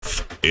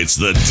It's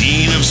the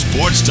Dean of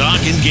Sports Talk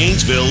in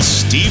Gainesville,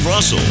 Steve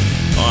Russell,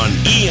 on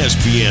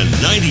ESPN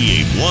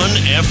 98.1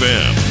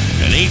 FM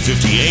and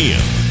 850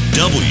 AM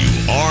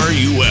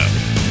WRUF.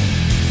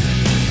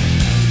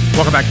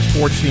 Welcome back to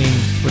Sports Scene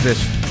for this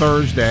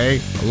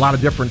Thursday. A lot of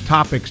different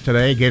topics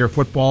today. Gator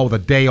football with a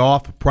day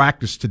off of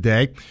practice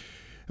today.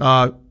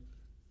 I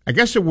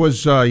guess it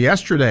was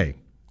yesterday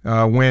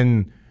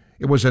when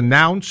it was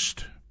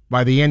announced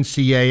by the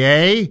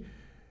NCAA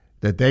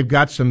that they've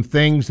got some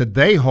things that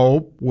they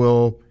hope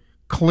will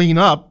clean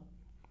up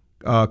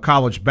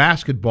college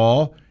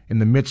basketball in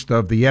the midst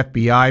of the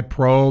FBI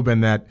probe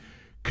and that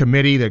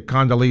committee that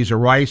Condoleezza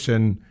Rice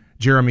and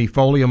Jeremy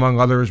Foley, among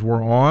others,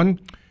 were on.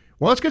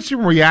 Well, let's get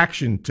some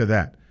reaction to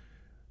that.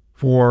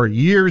 For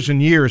years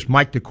and years,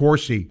 Mike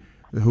DeCourcy,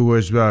 who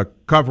is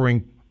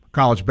covering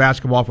college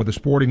basketball for the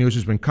Sporting News,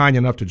 has been kind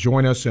enough to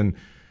join us, and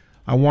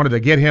I wanted to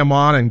get him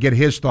on and get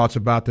his thoughts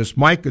about this.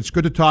 Mike, it's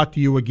good to talk to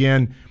you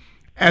again.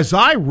 As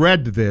I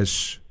read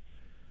this,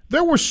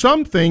 there were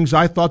some things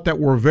I thought that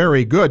were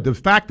very good. The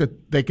fact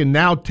that they can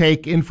now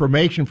take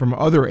information from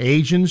other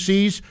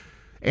agencies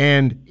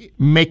and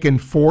make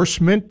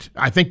enforcement,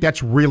 I think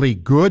that's really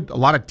good, a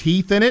lot of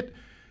teeth in it.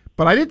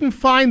 But I didn't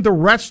find the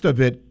rest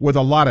of it with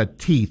a lot of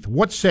teeth.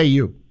 What say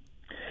you?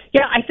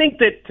 Yeah, I think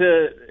that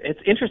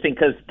it's interesting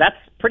because that's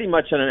pretty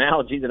much an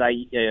analogy that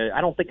I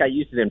don't think I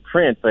used it in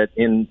print, but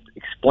in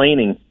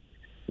explaining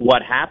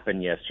what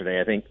happened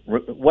yesterday, I think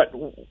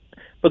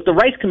look, the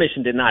Rice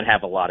Commission did not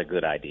have a lot of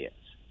good ideas,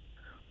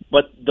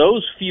 but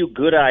those few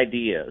good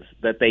ideas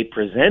that they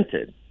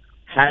presented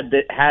had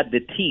the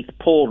teeth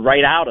pulled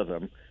right out of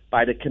them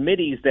by the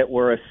committees that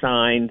were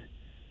assigned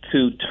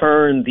to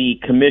turn the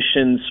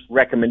commission's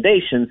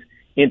recommendations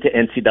into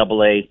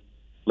NCAA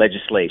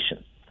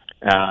legislation.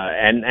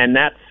 And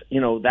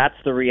that's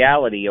the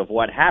reality of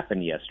what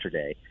happened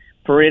yesterday.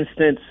 For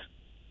instance,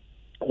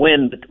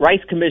 when the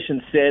Rice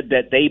Commission said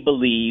that they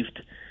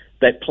believed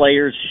that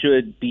players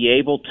should be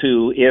able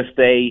to, if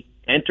they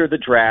enter the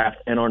draft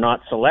and are not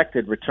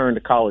selected, return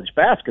to college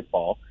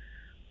basketball,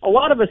 a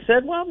lot of us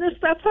said, well,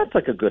 that sounds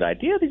like a good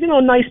idea.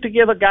 Nice to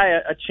give a guy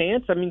a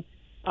chance. I mean,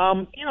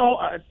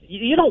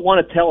 you don't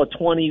want to tell a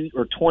 20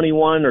 or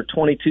 21 or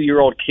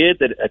 22-year-old kid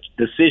that a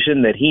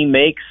decision that he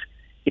makes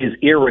is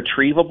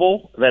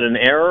irretrievable, that an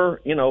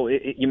error,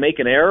 you make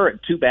an error,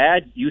 too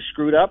bad, you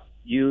screwed up,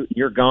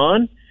 you're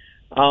gone.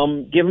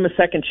 Give him a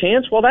second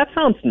chance. Well, that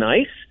sounds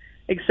nice,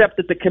 except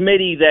that the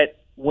committee that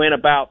went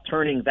about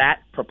turning that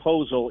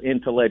proposal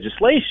into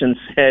legislation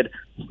said,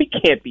 we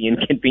can't be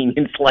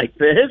inconvenienced like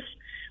this.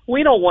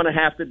 We don't want to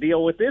have to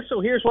deal with this,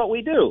 so here's what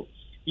we do.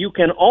 You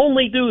can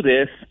only do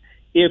this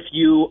if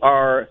you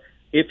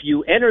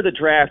enter the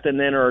draft and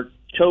then are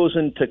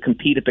chosen to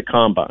compete at the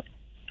combine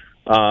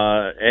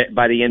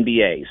by the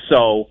NBA.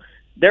 So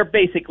they're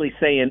basically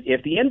saying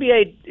if the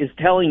NBA is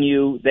telling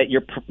you that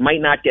you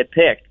might not get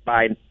picked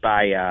by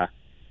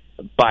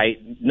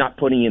not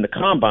putting you in the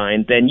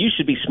combine, then you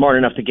should be smart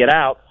enough to get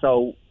out.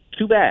 So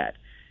too bad.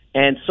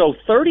 And so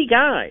 30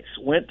 guys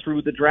went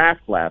through the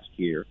draft last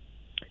year,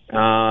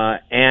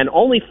 and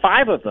only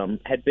 5 of them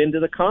had been to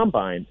the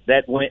combine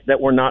that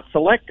were not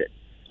selected.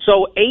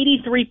 So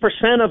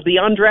 83% of the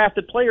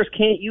undrafted players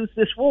can't use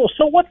this rule.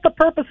 So what's the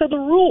purpose of the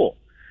rule?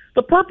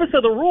 The purpose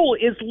of the rule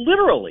is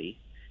literally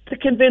to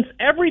convince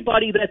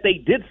everybody that they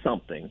did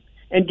something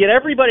and get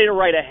everybody to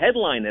write a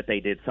headline that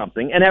they did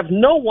something and have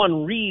no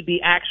one read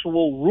the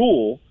actual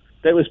rule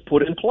that was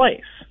put in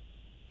place.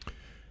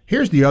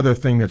 Here's the other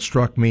thing that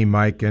struck me,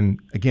 Mike,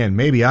 and again,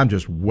 maybe I'm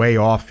just way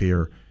off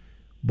here,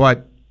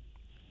 but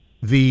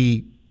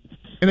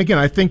and again,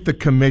 I think the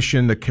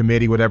commission, the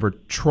committee, whatever,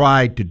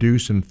 tried to do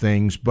some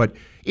things, but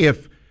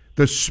if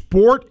the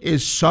sport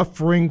is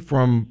suffering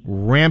from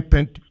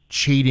rampant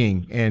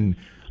cheating and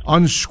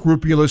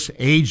unscrupulous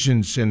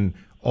agents and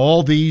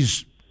all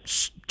these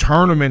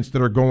tournaments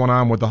that are going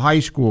on with the high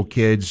school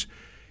kids,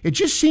 it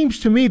just seems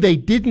to me they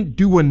didn't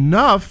do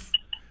enough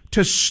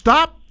to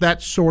stop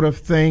that sort of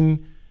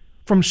thing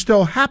from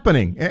still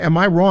happening. Am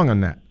I wrong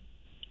on that?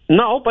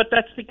 No, but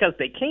that's because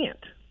they can't.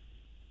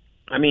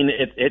 I mean,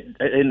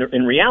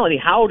 in reality,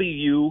 how do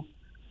you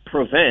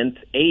prevent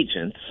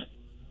agents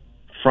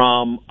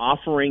from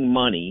offering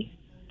money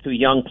to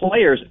young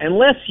players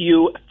unless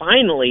you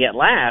finally, at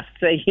last,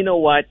 say, you know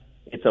what,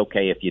 it's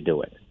okay if you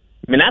do it?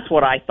 I mean, that's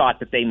what I thought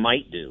that they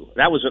might do.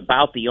 That was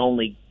about the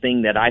only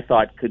thing that I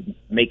thought could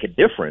make a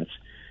difference,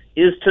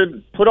 is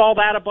to put all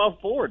that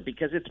above board,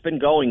 because it's been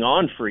going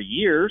on for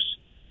years,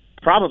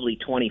 probably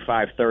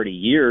 25, 30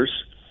 years.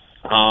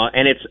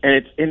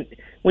 And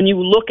when you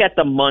look at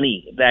the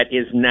money that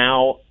is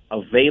now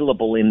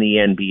available in the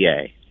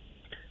NBA,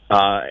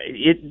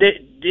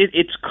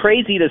 it's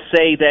crazy to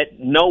say that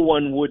no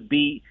one would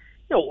be,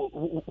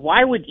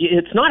 why would you?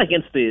 It's not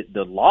against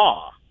the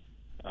law,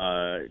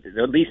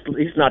 at least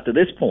not to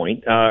this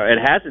point. It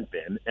hasn't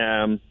been,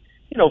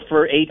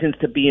 for agents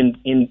to be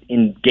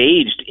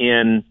engaged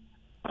in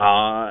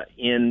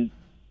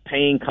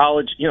paying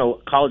college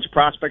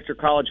prospects or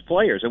college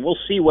players, and we'll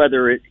see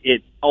whether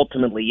it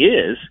ultimately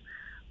is.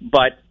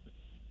 But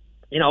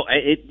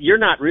you're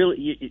not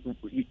really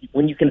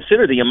when you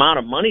consider the amount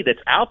of money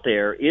that's out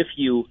there. If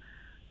you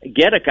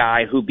get a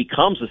guy who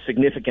becomes a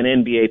significant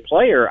NBA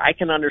player, I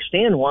can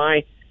understand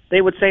why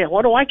they would say,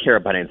 "What do I care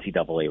about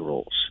NCAA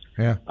rules?"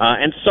 Yeah.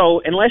 And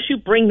so, unless you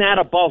bring that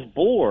above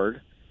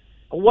board,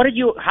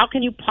 how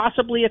can you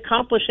possibly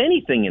accomplish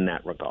anything in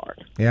that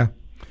regard? Yeah.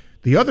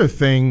 The other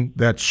thing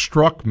that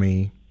struck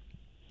me,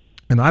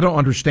 and I don't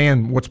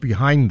understand what's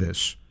behind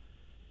this,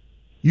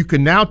 you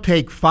can now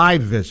take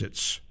 5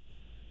 visits.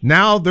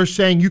 Now they're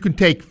saying you can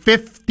take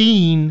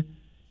 15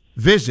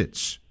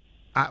 visits.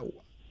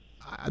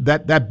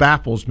 That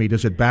baffles me.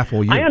 Does it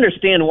baffle you? I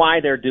understand why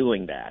they're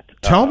doing that.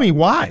 Tell me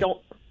why.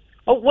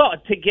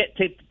 To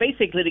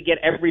get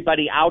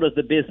everybody out of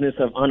the business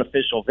of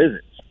unofficial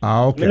visits.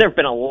 Oh, okay. I mean, there have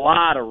been a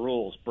lot of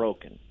rules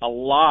broken,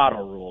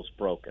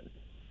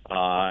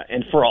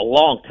 and for a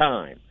long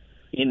time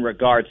in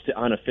regards to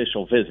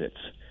unofficial visits.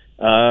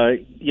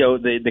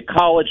 The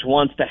college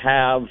wants to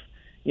have,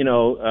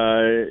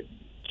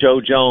 Joe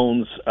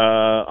Jones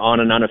on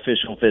an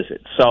unofficial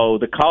visit, so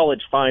the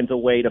college finds a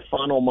way to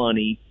funnel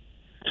money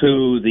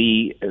to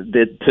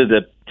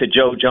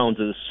Joe Jones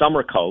as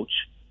summer coach,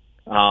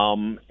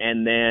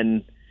 and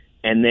then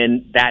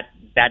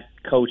that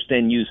coach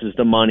then uses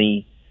the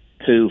money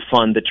to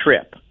fund the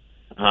trip.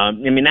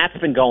 That's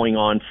been going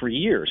on for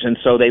years, and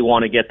so they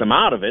want to get them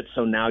out of it.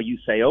 So now you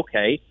say,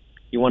 okay,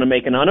 you want to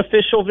make an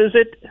unofficial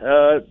visit?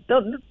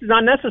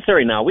 Not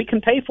necessary now. We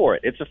can pay for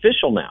it. It's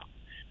official now.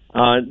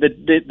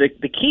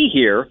 The key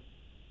here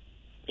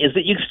is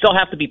that you still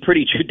have to be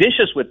pretty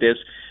judicious with this,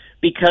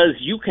 because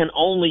you can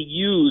only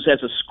use,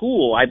 as a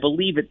school, I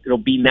believe it'll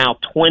be now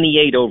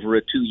 28 over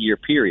a 2-year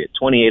period,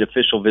 28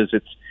 official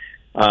visits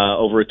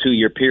over a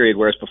 2-year period,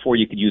 whereas before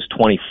you could use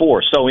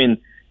 24. So in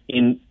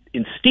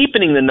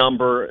steepening the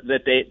number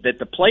that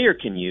the player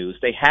can use,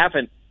 they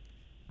haven't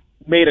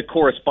made a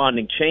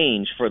corresponding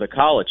change for the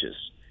colleges.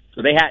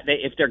 So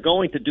if they're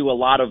going to do a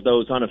lot of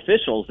those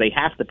unofficials, they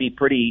have to be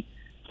pretty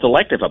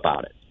selective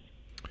about it.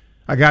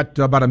 I got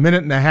about a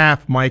minute and a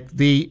half, Mike.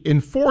 The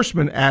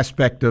enforcement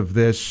aspect of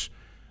this,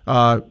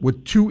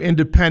 with 2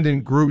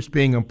 independent groups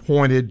being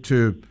appointed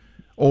to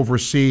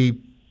oversee,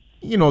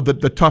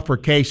 the tougher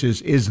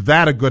cases, is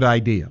that a good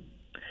idea?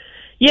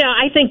 Yeah,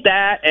 I think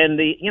that, and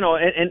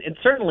and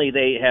certainly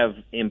they have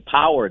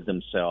empowered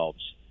themselves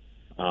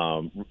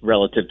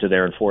relative to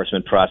their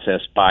enforcement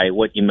process by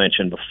what you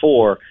mentioned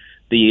before,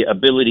 the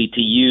ability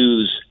to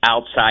use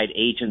outside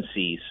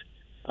agencies.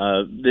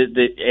 And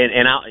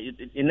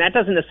that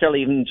doesn't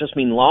necessarily even just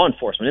mean law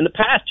enforcement. In the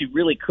past, you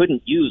really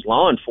couldn't use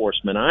law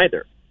enforcement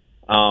either.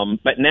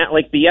 But now,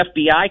 like the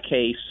FBI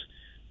case,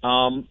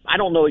 I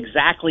don't know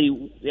exactly.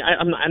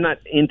 I'm not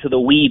into the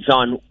weeds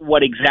on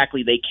what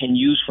exactly they can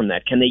use from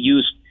that. Can they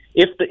use,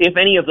 if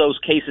any of those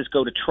cases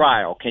go to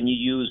trial, can you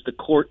use the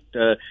court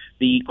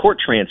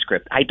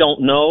transcript? I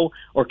don't know.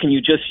 Or can you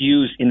just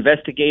use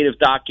investigative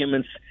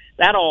documents?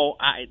 That all,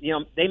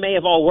 they may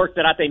have all worked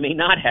it out. They may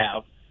not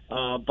have.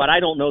 But I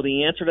don't know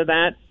the answer to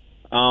that.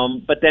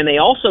 But then they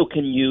also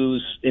can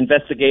use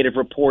investigative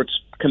reports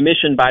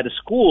commissioned by the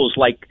schools,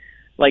 like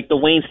the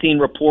Weinstein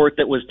report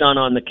that was done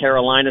on the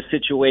Carolina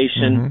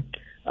situation,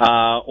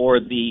 or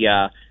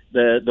the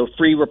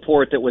free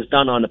report that was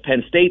done on the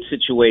Penn State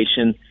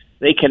situation.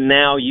 They can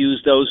now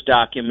use those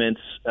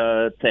documents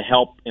to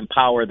help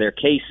empower their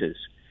cases,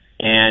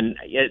 and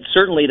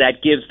certainly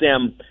that gives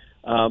them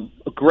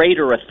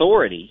greater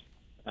authority.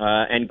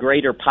 And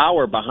greater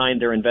power behind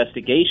their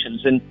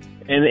investigations, and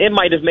it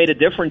might have made a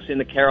difference in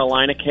the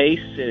Carolina case.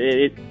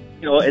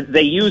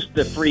 They used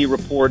the free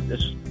report,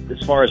 as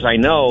far as I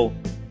know,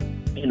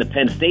 in the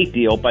Penn State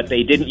deal, but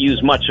they didn't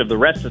use much of the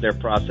rest of their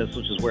process,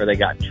 which is where they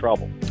got in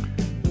trouble.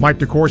 Mike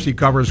DeCourcy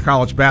covers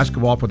college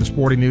basketball for the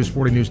Sporting News,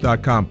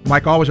 sportingnews.com.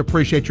 Mike, always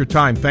appreciate your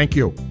time. Thank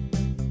you.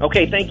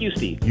 Okay, thank you,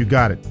 Steve. You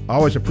got it.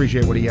 Always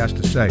appreciate what he has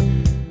to say.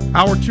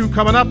 Hour 2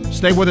 coming up.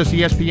 Stay with us,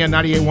 ESPN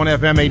 98.1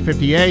 FM,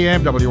 850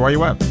 AM,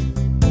 WRUF.